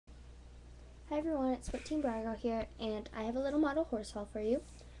Hi everyone, it's Breyer here, and I have a little model horse haul for you.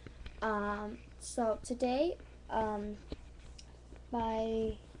 So today,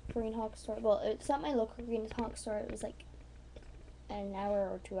 my greenhawk store, well, it's not my local greenhawk store, it was like an hour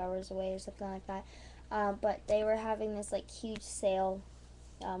or 2 hours away or something like that. But they were having this like huge sale,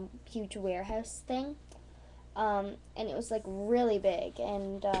 huge warehouse thing. And it was like really big,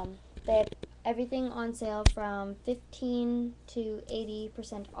 and they had everything on sale from 15 to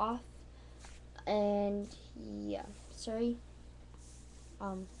 80% off. And yeah, sorry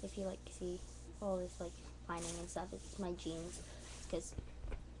if you like see all this like lining and stuff. It's my jeans because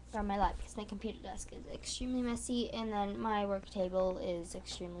on my lap, because my computer desk is extremely messy, and then my work table is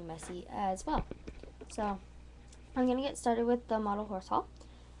extremely messy as well. So I'm gonna get started with the model horse haul.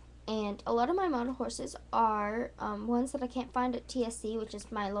 And a lot of my model horses are ones that I can't find at TSC, which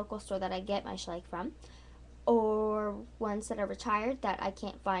is my local store that I get my schleich from, or ones that are retired that I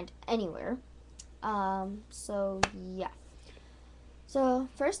can't find anywhere. So yeah. So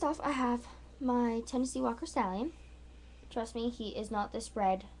first off, I have my Tennessee Walker Stallion. Trust me, he is not this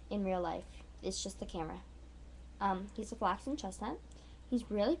red in real life. It's just the camera. He's a flaxen chestnut. He's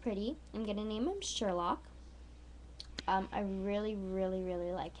really pretty. I'm gonna name him Sherlock. I really, really,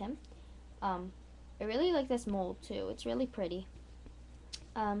 really like him. I really like this mold too. It's really pretty.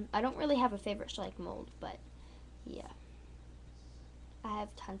 I don't really have a favorite schleich mold, but yeah. I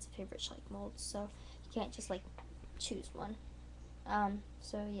have tons of favorite schleich molds, so you can't just like choose one.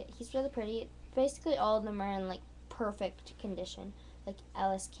 So yeah, he's really pretty. Basically all of them are in like perfect condition, like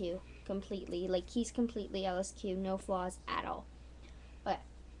LSQ completely. Like he's completely LSQ, no flaws at all. Okay,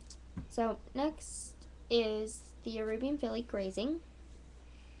 so next is the Arabian Filly grazing.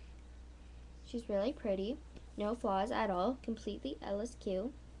 She's really pretty, no flaws at all, completely LSQ.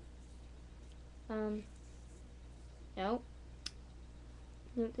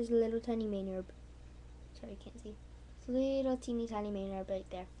 No, there's a little tiny Maynard. Sorry, I can't see. It's a little teeny tiny Maynard right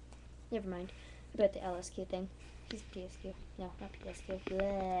there. Never mind about the LSQ thing. He's PSQ. No, not PSQ.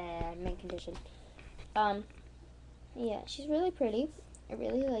 Blah, mint condition. Yeah, she's really pretty. I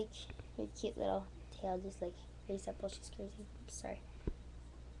really like her cute little tail, just like raised up while she's crazy. Oops, sorry.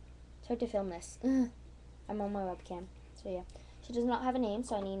 It's hard to film this. I'm on my webcam. So yeah. She does not have a name,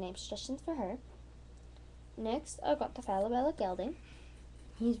 so I need name suggestions for her. Next, I got the Falabella gelding.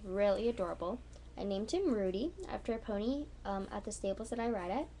 He's really adorable. I named him Rudy after a pony at the stables that I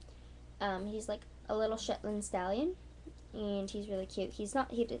ride at. He's like a little Shetland stallion, and he's really cute.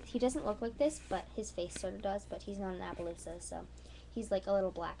 He doesn't look like this, but his face sort of does, but he's not an Appaloosa, so he's like a little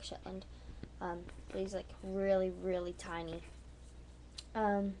black Shetland. But he's like really, really tiny.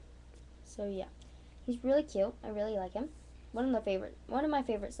 So yeah, he's really cute. I really like him. One of my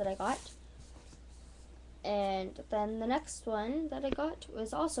favorites that I got. And then the next one that I got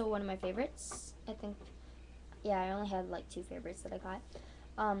was also one of my favorites. I think, yeah, I only had like 2 favorites that I got.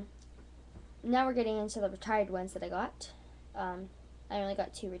 Now we're getting into the retired ones that I got. I only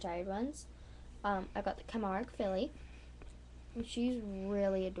got 2 retired ones. I got the Camargue filly. She's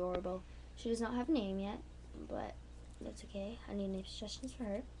really adorable. She does not have a name yet, but that's okay. I need name suggestions for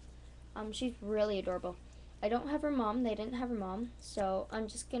her. She's really adorable. I don't have her mom. They didn't have her mom, so I'm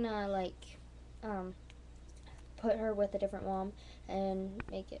just gonna like put her with a different mom and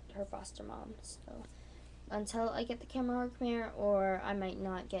make it her foster mom. So until I get the Camargue mare, or I might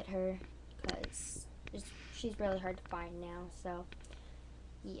not get her because she's really hard to find now. So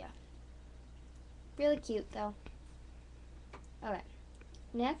yeah, really cute though. Okay,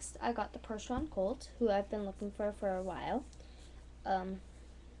 next I got the Percheron colt, who I've been looking for a while.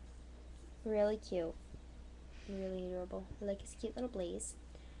 Really cute, really adorable. I like his cute little blaze.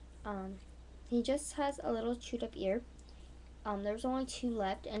 He just has a little chewed up ear. There was only 2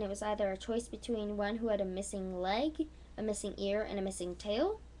 left, and it was either a choice between one who had a missing leg, a missing ear, and a missing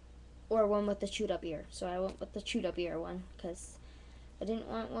tail, or one with the chewed up ear. So I went with the chewed up ear one because I didn't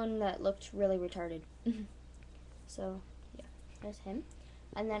want one that looked really retarded. So yeah, there's him.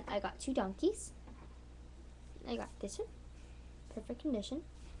 And then I got 2 donkeys. I got this one, perfect condition.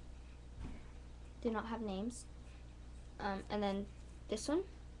 Do not have names. And then this one,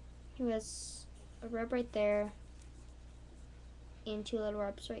 who has a rub right there and 2 little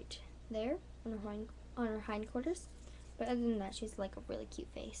rubs right there on her hindquarters. But other than that, she's like a really cute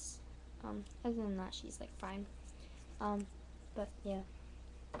face. Other than that, she's like fine. But yeah,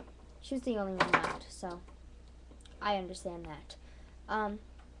 she was the only one left, so I understand that.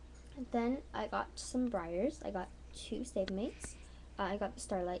 Then I got some breyers. I got 2 stablemates. I got the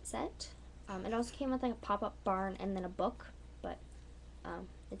Starlight set. It also came with like a pop-up barn and then a book, but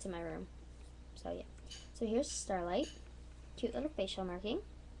it's in my room. So yeah. So here's Starlight. Cute little facial marking.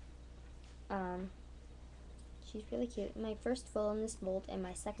 She's really cute. My first full in this mold and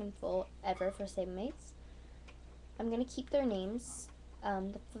my second full ever for stabemates. I'm going to keep their names.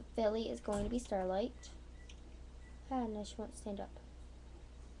 The filly is going to be Starlight. Ah, no, she won't stand up.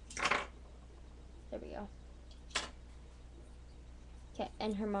 There we go. Okay,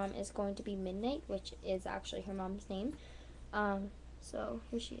 and her mom is going to be Midnight, which is actually her mom's name. So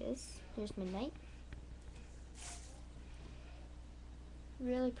here she is. Here's Midnight.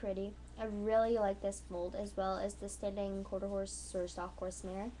 Really pretty. I really like this mold, as well as the standing quarter horse or stock horse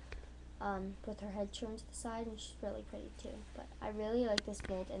mare. With her head turned to the side, and she's really pretty too. But I really like this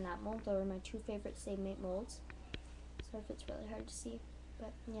mold and that mold. Those are my two favorite stabemate molds. Sorry if it's really hard to see.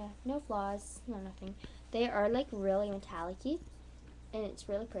 But yeah, no flaws, no nothing. They are like really metallic-y, and it's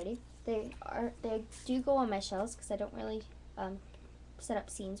really pretty. They do go on my shelves because I don't really set up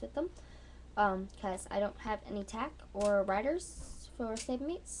scenes with them because I don't have any tack or riders for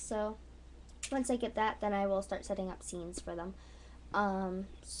stablemates. So once I get that, then I will start setting up scenes for them.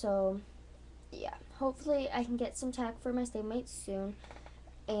 So yeah, hopefully I can get some tack for my stablemates soon,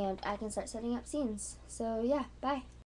 and I can start setting up scenes. So yeah, bye.